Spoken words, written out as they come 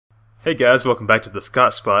Hey guys, welcome back to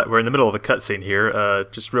TheScottSpot. We're in the middle of a cutscene here.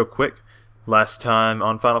 Just real quick, last time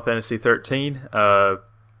on Final Fantasy XIII,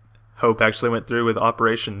 Hope actually went through with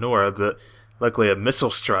Operation Nora, but luckily a missile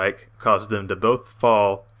strike caused them to both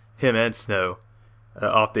fall, him and Snow,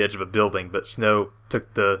 off the edge of a building. But Snow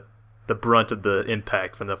took the brunt of the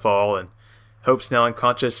impact from the fall, and Hope's now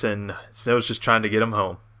unconscious, and Snow's just trying to get him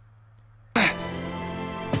home.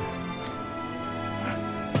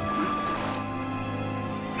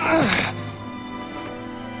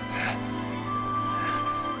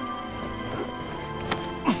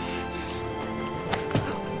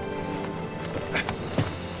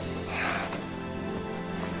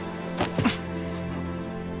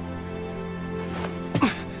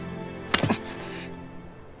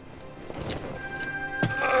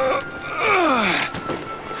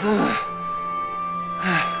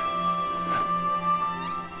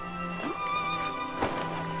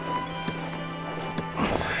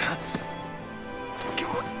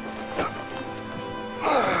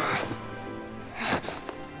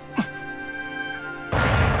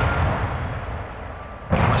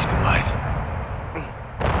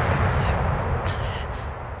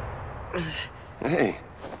 Hey.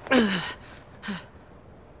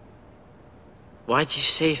 Why'd you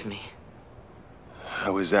save me? I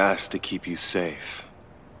was asked to keep you safe.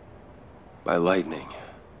 By lightning.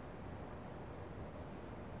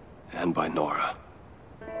 And by Nora.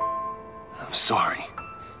 I'm sorry.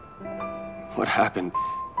 What happened,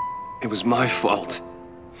 it was my fault.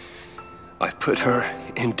 I put her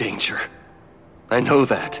in danger. I know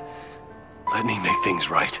that. Let me make things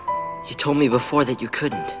right. You told me before that you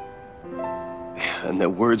couldn't. And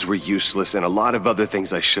that words were useless and a lot of other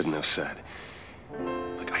things I shouldn't have said.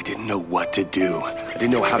 Like, I didn't know what to do. I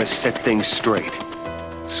didn't know how to set things straight.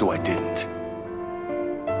 So I didn't.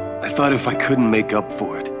 I thought if I couldn't make up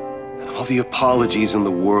for it, then all the apologies in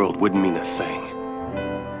the world wouldn't mean a thing.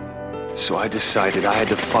 So I decided I had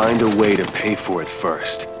to find a way to pay for it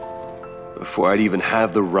first, before I'd even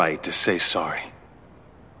have the right to say sorry.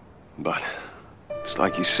 But it's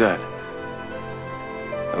like you said.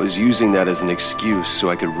 I was using that as an excuse so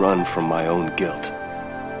I could run from my own guilt.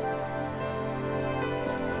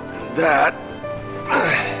 And that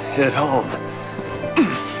hit home.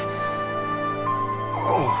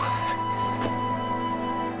 Oh.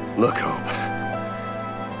 Look, Hope.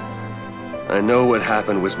 I know what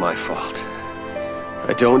happened was my fault.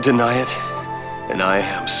 I don't deny it, and I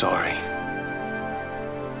am sorry.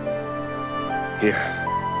 Here.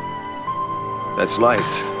 That's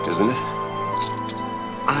lights, isn't it?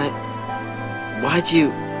 Why'd you...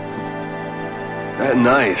 That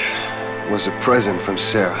knife was a present from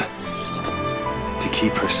Sarah. To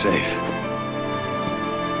keep her safe.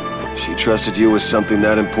 She trusted you with something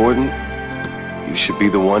that important. You should be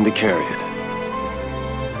the one to carry it.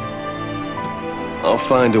 I'll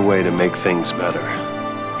find a way to make things better.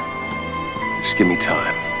 Just give me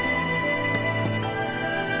time.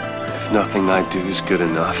 If nothing I do is good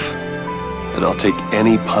enough, then I'll take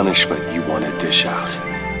any punishment you want to dish out.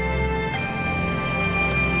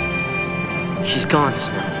 She's gone,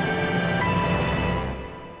 Snow.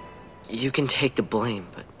 You can take the blame,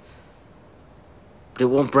 but it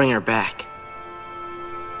won't bring her back.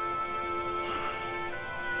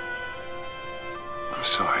 I'm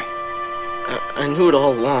sorry. I knew it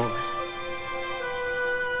all along.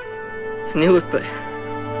 I knew it, but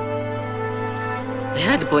they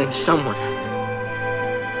had to blame someone.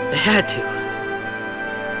 They had to.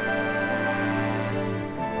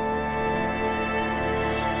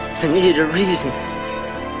 I needed a reason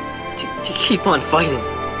to keep on fighting.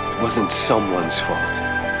 It wasn't someone's fault.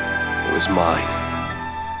 It was mine.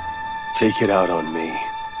 Take it out on me.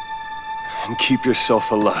 And keep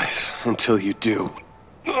yourself alive until you do.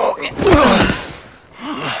 I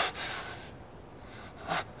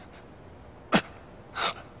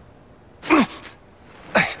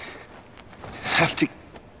have to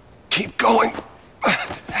keep going.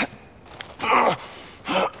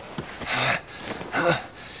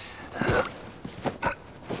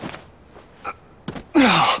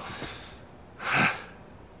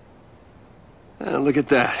 Look at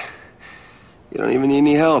that. You don't even need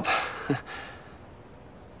any help.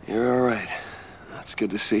 You're all right. That's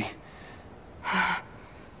good to see.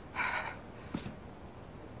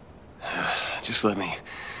 Just let me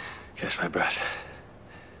catch my breath.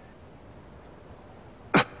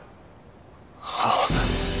 Oh!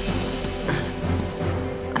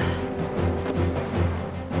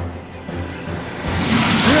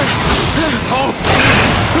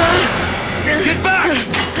 Get back!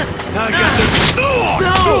 I got this. No!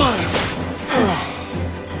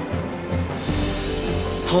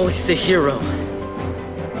 Always the hero.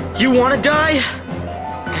 You wanna die?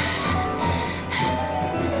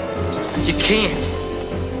 You can't.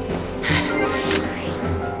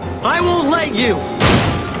 I won't let you!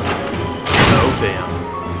 Oh, damn.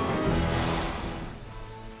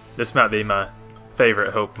 This might be my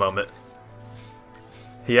favorite Hope moment.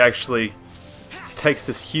 He actually takes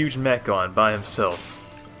this huge mech on by himself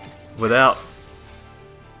without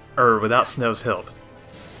Snow's help,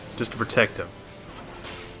 just to protect him.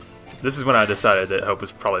 This is when I decided that Hope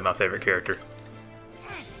was probably my favorite character.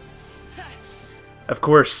 Of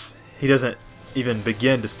course, he doesn't even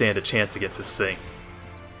begin to stand a chance against this thing,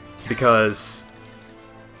 because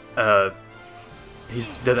he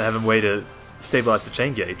doesn't have a way to stabilize the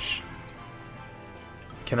chain gauge.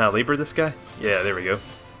 Can I lever this guy? Yeah, there we go.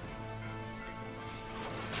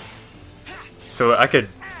 So I could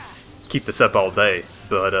keep this up all day,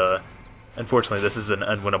 but unfortunately this is an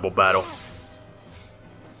unwinnable battle.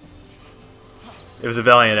 It was a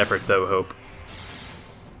valiant effort though, Hope.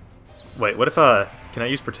 Wait, what if can I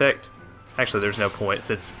use Protect? Actually, there's no point,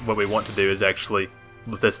 since what we want to do is actually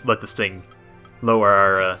let this thing lower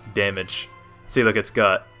our damage. See, look, it's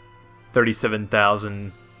got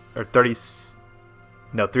 37,000 or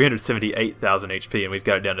 378,000 HP, and we've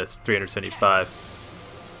got it down to 375.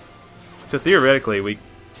 So theoretically, we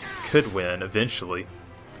could win eventually.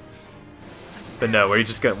 But no, we're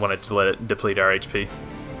just gonna want to let it deplete our HP.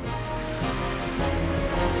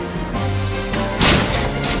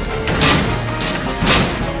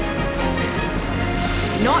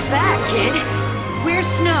 Not bad, kid. Where's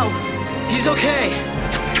Snow? He's okay.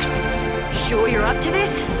 Sure you're up to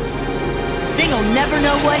this? Thing'll never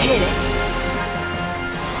know what hit it.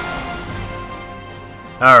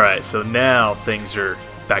 Alright, so now things are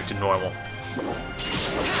back to normal.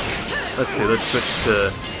 Let's see, let's switch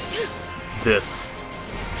to this.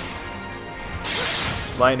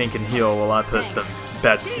 Lightning can heal while I put some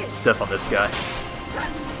bad stuff on this guy.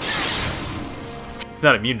 It's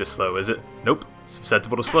not immune to slow, is it? Nope.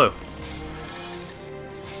 Susceptible to slow.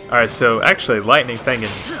 Alright, so actually Lightning, Fang,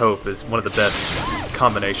 and Hope is one of the best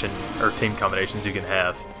combination or team combinations you can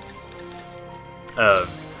have.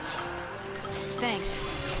 Thanks.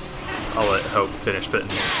 I'll let Hope finish putting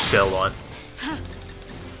Shell on.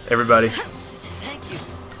 Everybody. Thank you.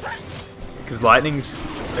 Because Lightning's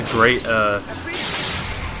a great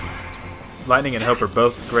Lightning and Hope are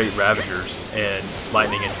both great Ravagers, and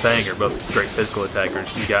Lightning and Fang are both great physical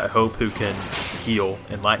attackers. You got Hope who can heal,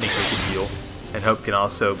 and Lightning who can heal, and Hope can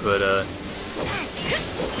also put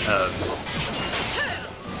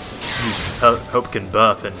Hope can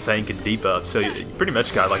buff and Fang can debuff, so you pretty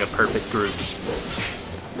much got like a perfect group.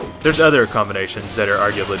 There's other combinations that are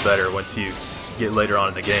arguably better once you get later on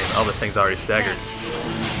in the game. Oh, this thing's already staggered.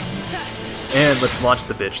 And let's launch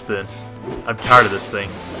the bitch then. I'm tired of this thing.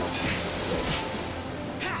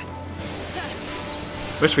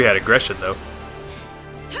 Wish we had aggression though.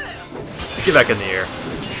 Get back in the air.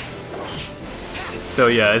 So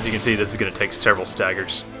yeah, as you can see, this is going to take several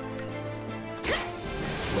staggers.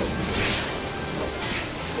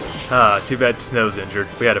 Ah, too bad Snow's injured.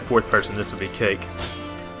 If we had a fourth person, this would be cake.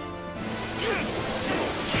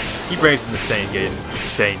 Keep raising the chain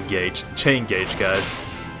gauge, guys.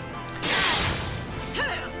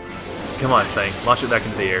 Come on, Fang, launch it back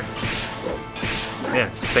into the air.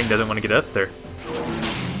 Man, Fang doesn't want to get up there.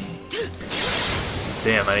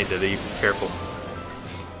 Damn, I need to be careful.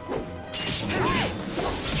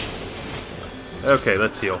 Okay,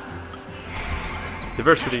 let's heal.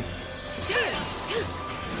 Diversity.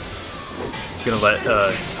 Gonna let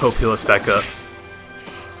Hope heal us back up.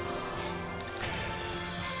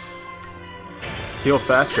 Heal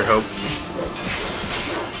faster, Hope.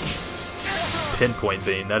 Pinpoint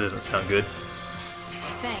beam, that doesn't sound good.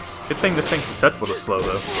 Thanks. Good thing this thing's susceptible to slow,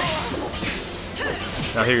 though.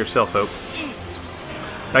 Now heal yourself, Hope.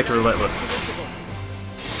 Back to Relentless.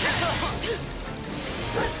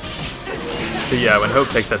 But yeah, when Hope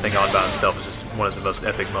takes that thing on by himself, it's just one of the most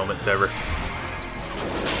epic moments ever.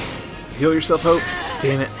 Heal yourself, Hope.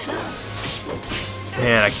 Damn it.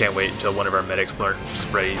 Man, I can't wait until one of our medics learn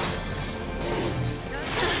sprays.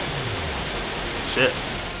 Shit.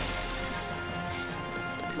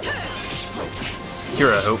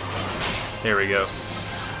 Kira, Hope. There we go.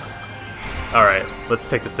 Alright, let's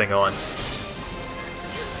take this thing on.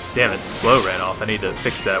 Damn, its slow ran off. I need to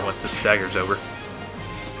fix that once this stagger's over.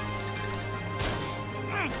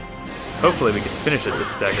 Hopefully we can finish it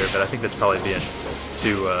this stagger, but I think that's probably being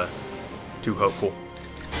too hopeful.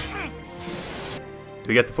 Do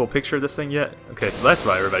we get the full picture of this thing yet? Okay, so that's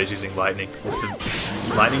why everybody's using lightning.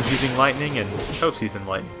 Lightning's using lightning, and Hope's using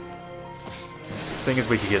lightning. This thing is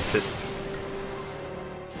weak against it.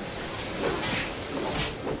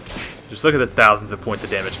 Just look at the thousands of points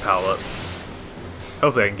of damage pile up.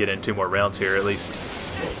 Hopefully I can get in 2 more rounds here at least.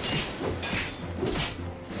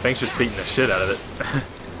 Fang's just beating the shit out of it.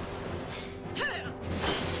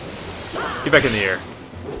 Get back in the air.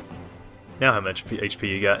 Now how much HP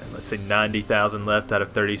you got? Let's say 90,000 left out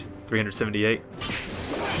of 378.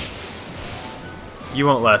 You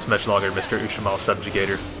won't last much longer, Mr. Ushamal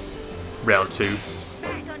Subjugator. Round 2.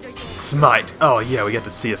 Smite! Oh yeah, we got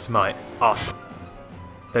to see a smite. Awesome.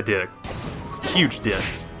 That did a huge dent.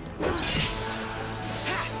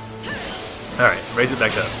 Alright, raise it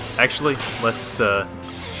back up. Actually, let's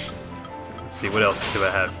see, what else do I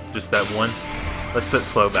have? Just that one? Let's put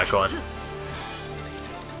slow back on.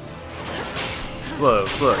 Slow,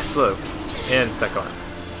 slow, slow. And it's back on.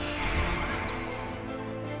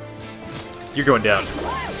 You're going down.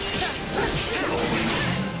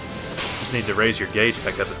 Just need to raise your gauge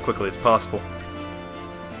back up as quickly as possible.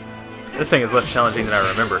 This thing is less challenging than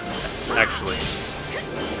I remember, actually.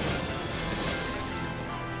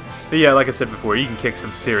 But yeah, like I said before, you can kick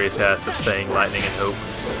some serious ass with Fang, Lightning, and Hope.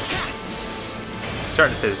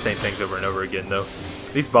 Starting to say the same things over and over again, though.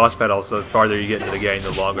 These boss battles, the farther you get into the game,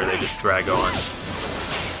 the longer they just drag on.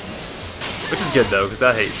 Which is good, though, because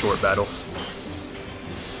I hate short battles.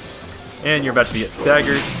 And you're about to get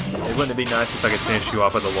staggered. Wouldn't it be nice if I could finish you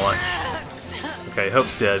off with a launch? Okay,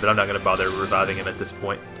 Hope's dead, but I'm not going to bother reviving him at this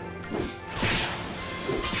point.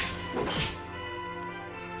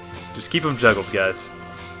 Just keep him juggled, guys.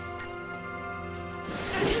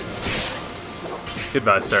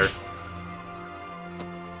 Goodbye, sir.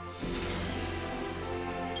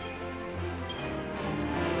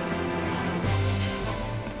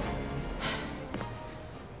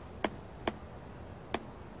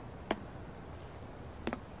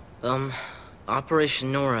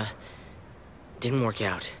 Operation Nora didn't work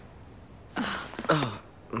out. Oh,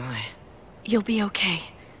 my. You'll be okay.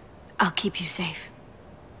 I'll keep you safe.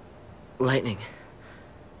 Lightning.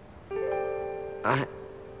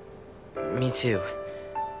 Me too.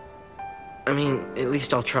 I mean, at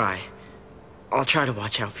least I'll try. I'll try to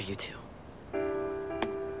watch out for you two.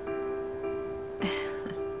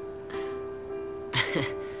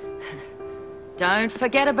 Don't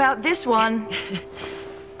forget about this one.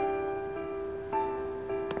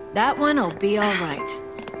 That one'll be all right.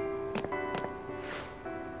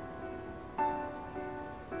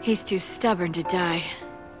 He's too stubborn to die.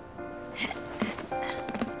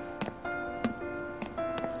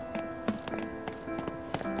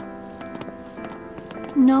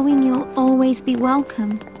 Knowing you'll always be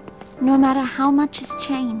welcome, no matter how much has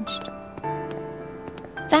changed.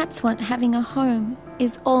 That's what having a home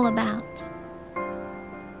is all about.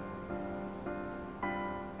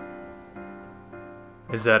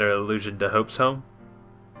 Is that an allusion to Hope's home?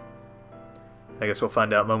 I guess we'll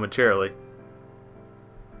find out momentarily.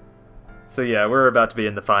 So yeah, we're about to be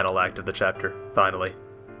in the final act of the chapter, finally.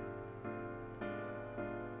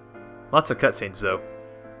 Lots of cutscenes, though.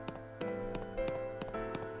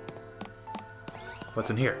 What's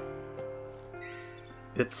in here?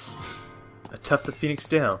 It's a Tuft the Phoenix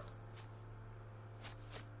down.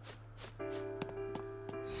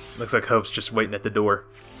 Looks like Hope's just waiting at the door.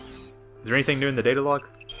 Is there anything new in the data log?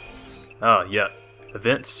 Ah, yeah.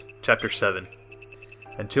 Events, Chapter 7.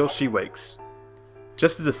 Until she wakes.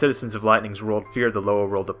 Just as the citizens of Lightning's world fear the lower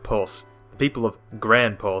world of Pulse, the people of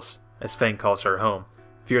Grand Pulse, as Fang calls her home,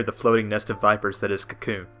 fear the floating nest of vipers that is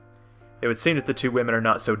Cocoon. It would seem that the two women are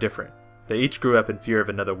not so different. They each grew up in fear of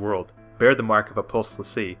another world, bear the mark of a pulseless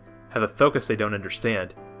sea, have a focus they don't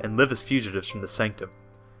understand, and live as fugitives from the Sanctum.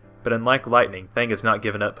 But unlike Lightning, Fang has not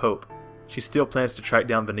given up hope. She still plans to track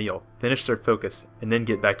down Vanille, finish their focus, and then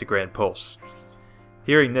get back to Grand Pulse.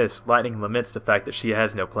 Hearing this, Lightning laments the fact that she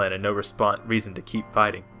has no plan and no reason to keep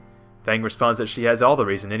fighting. Fang responds that she has all the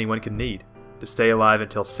reason anyone can need, to stay alive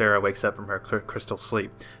until Sarah wakes up from her crystal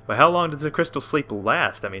sleep. But how long does a crystal sleep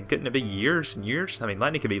last? I mean, couldn't it be years and years? I mean,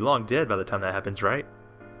 Lightning could be long dead by the time that happens, right?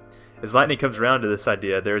 As Lightning comes around to this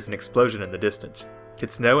idea, there is an explosion in the distance.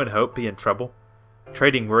 Could Snow and Hope be in trouble?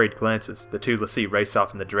 Trading worried glances, the two Lassie race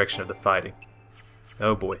off in the direction of the fighting.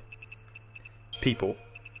 Oh boy. People.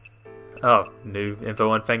 Oh, new info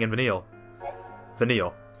on Fang and Vanille.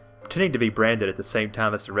 Vanille. Pretending to be branded at the same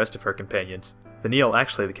time as the rest of her companions, Vanille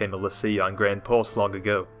actually became a Lassie on Grand Pulse long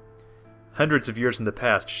ago. Hundreds of years in the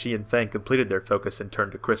past, she and Fang completed their focus and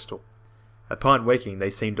turned to crystal. Upon waking,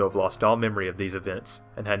 they seemed to have lost all memory of these events,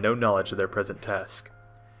 and had no knowledge of their present task.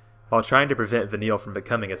 While trying to prevent Vanille from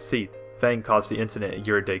becoming a Seath, Fang caused the incident at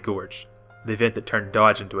Uriday Gorge, the event that turned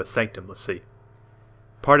Dodge into a Sanctum Lassie.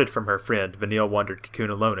 Parted from her friend, Vanille wandered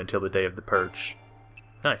Cocoon alone until the day of the Purge.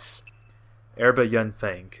 Nice. Erba Yun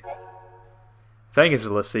Fang. Fang is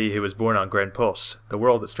a l'Cie who was born on Grand Pulse, the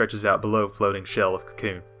world that stretches out below floating shell of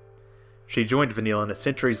Cocoon. She joined Vanille in a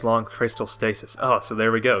centuries-long crystal stasis. Oh, so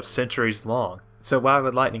there we go, centuries long. So why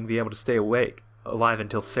would Lightning be able to stay alive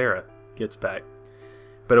until Sarah gets back?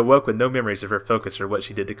 But awoke with no memories of her focus or what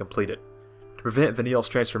she did to complete it. To prevent Vanille's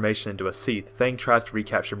transformation into a Seath, Fang tries to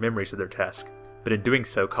recapture memories of their task, but in doing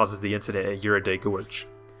so causes the incident at Uriday Gorge.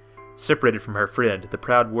 Separated from her friend, the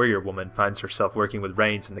proud warrior woman finds herself working with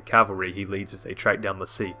Reigns and the cavalry he leads as they track down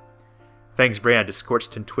l'Cie. Fang's brand is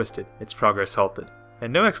scorched and twisted, its progress halted,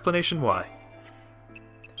 and no explanation why.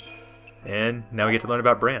 And now we get to learn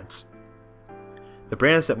about brands. The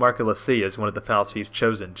brands that mark a l'Cie as one of the fallacies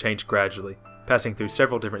chosen change gradually, passing through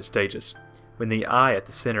several different stages. When the eye at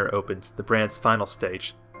the center opens, the brand's final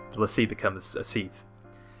stage, the l'Cie becomes a Seath.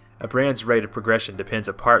 A brand's rate of progression depends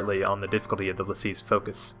partly on the difficulty of the l'Cie's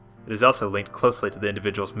focus. It is also linked closely to the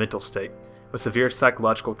individual's mental state, with severe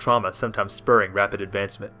psychological trauma sometimes spurring rapid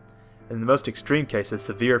advancement. In the most extreme cases,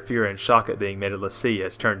 severe fear and shock at being made a l'Cie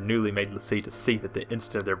has turned newly made l'Cie to Seath at the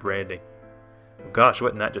instant of their branding. Gosh,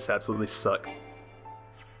 wouldn't that just absolutely suck?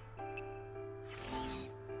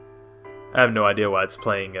 I have no idea why it's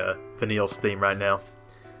playing Vanille's theme right now,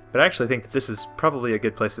 but I actually think that this is probably a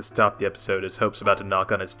good place to stop the episode as Hope's about to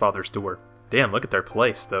knock on his father's door. Damn, look at their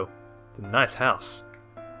place, though. It's a nice house.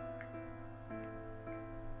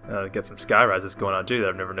 Got some sky rises going on, too, that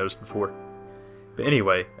I've never noticed before. But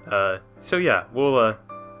anyway, so yeah, we'll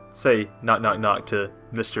say knock knock knock to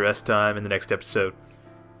Mr. S time in the next episode.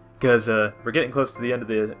 Because we're getting close to the end of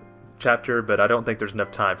the chapter, but I don't think there's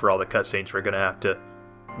enough time for all the cutscenes we're going to have to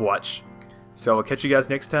watch. So I'll catch you guys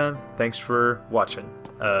next time. Thanks for watching.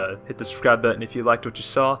 Hit the subscribe button if you liked what you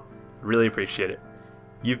saw. Really appreciate it.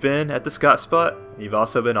 You've been at TheScottSpot. You've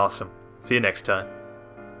also been awesome. See you next time.